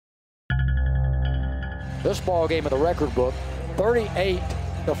This ball game in the record book,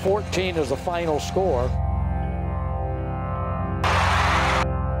 38-14 is the final score.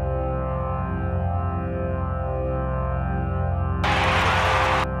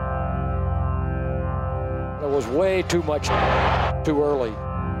 It was way too much too early.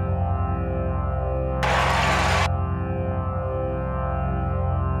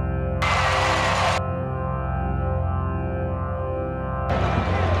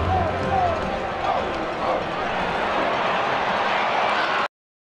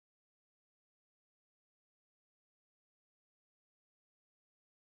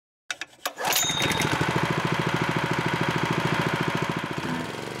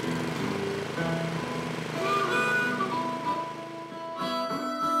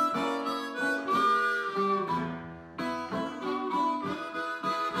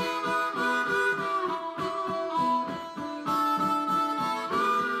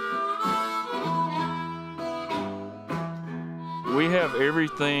 We have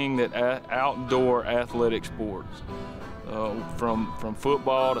everything that outdoor athletic sports, from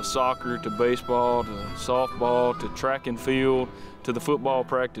football to soccer to baseball to softball to track and field to the football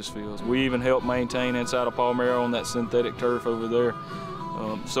practice fields. We even help maintain inside of Palmyra on that synthetic turf over there.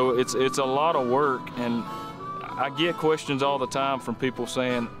 So it's a lot of work, and I get questions all the time from people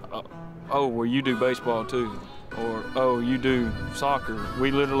saying, oh, well, you do baseball too, or oh, you do soccer.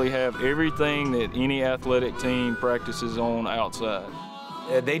 We literally have everything that any athletic team practices on outside.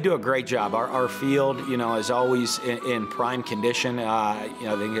 They do a great job. Our field, is always in prime condition. I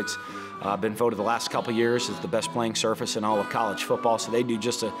think it's been voted the last couple years as the best playing surface in all of college football. So they do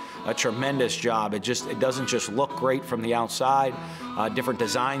just a tremendous job. It doesn't just look great from the outside. Different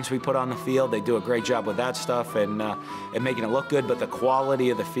designs we put on the field, they do a great job with that stuff and making it look good. But the quality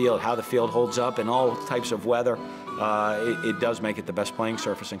of the field, how the field holds up in all types of weather, it does make it the best playing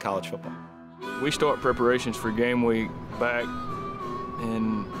surface in college football. We start preparations for game week back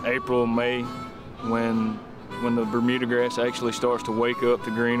in April, May, when the Bermuda grass actually starts to wake up, to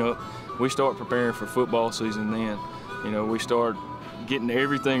green up. We start preparing for football season then. We start getting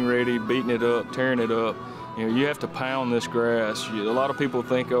everything ready, beating it up, tearing it up. You have to pound this grass. A lot of people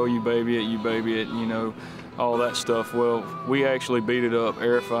think, oh, you baby it, all that stuff. Well, we actually beat it up,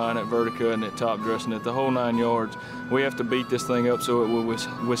 aerifying it, verticutting it, top dressing it, the whole 9 yards. We have to beat this thing up so it will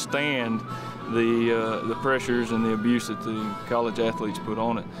withstand the pressures and the abuse that the college athletes put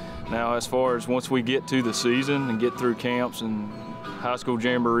on it. Now, as far as once we get to the season and get through camps and high school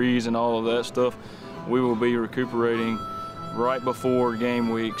jamborees and all of that stuff, we will be recuperating right before game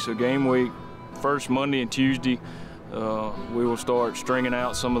week. So game week, first Monday and Tuesday, we will start stringing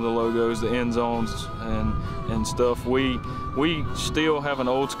out some of the logos, the end zones and stuff. We still have an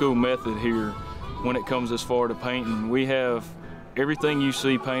old school method here when it comes as far to painting. We have everything you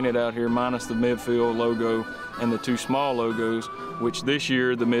see painted out here minus the midfield logo and the two small logos, which this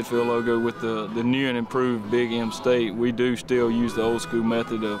year the midfield logo with the new and improved Big M State, we do still use the old school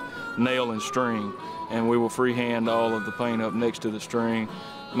method of nail and string, and we will freehand all of the paint up next to the string,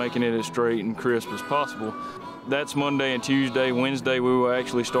 making it as straight and crisp as possible. That's Monday and Tuesday. Wednesday we will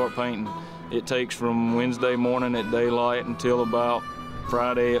actually start painting. It takes from Wednesday morning at daylight until about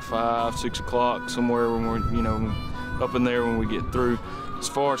Friday at 5, 6 o'clock, somewhere when we're, up in there when we get through. As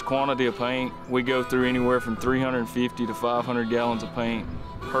far as quantity of paint, we go through anywhere from 350 to 500 gallons of paint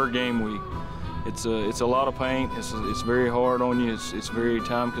per game week. It's a lot of paint. It's very hard on you. It's very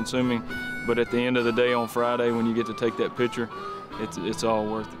time consuming. But at the end of the day on Friday when you get to take that picture, it's all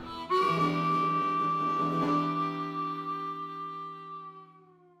worth it.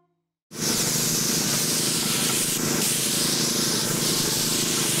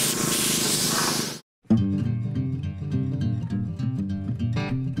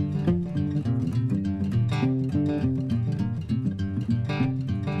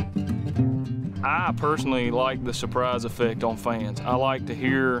 I personally like the surprise effect on fans. I like to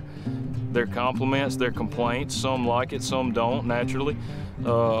hear their compliments, their complaints. Some like it, some don't, naturally.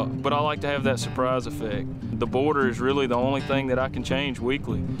 But I like to have that surprise effect. The border is really the only thing that I can change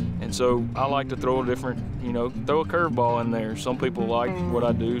weekly. And so I like to throw a different, throw a curveball in there. Some people like what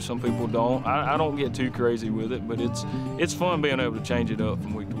I do, some people don't. I don't get too crazy with it, but it's fun being able to change it up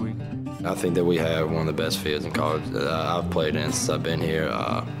from week to week. I think that we have one of the best fields in college that I've played in since I've been here.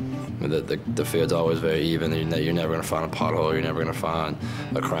 The field's always very even. You're never going to find a pothole. You're never going to find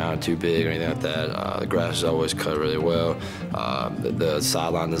a crown too big or anything like that. The grass is always cut really well. The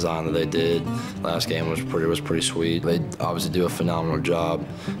sideline design that they did last game was pretty sweet. They obviously do a phenomenal job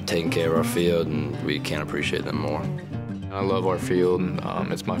taking care of our field, and we can't appreciate them more. I love our field.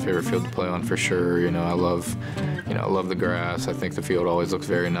 It's my favorite field to play on for sure. I love the grass. I think the field always looks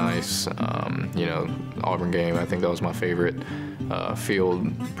very nice. Auburn game, I think that was my favorite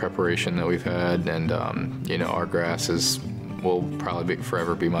field preparation that we've had, and our grass will probably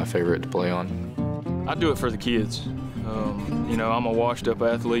forever be my favorite to play on. I do it for the kids. I'm a washed-up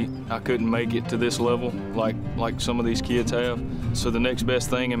athlete. I couldn't make it to this level like some of these kids have. So the next best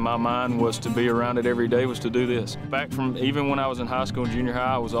thing in my mind was to be around it every day, was to do this. Back from even when I was in high school and junior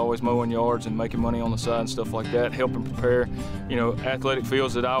high, I was always mowing yards and making money on the side and stuff like that, helping prepare, athletic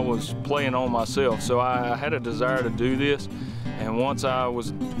fields that I was playing on myself. So I had a desire to do this, and once I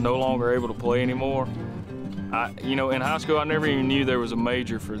was no longer able to play anymore, in high school I never even knew there was a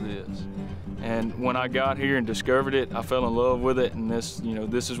major for this. And when I got here and discovered it, I fell in love with it, and this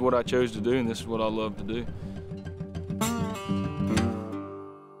is what I chose to do, and this is what I love to do.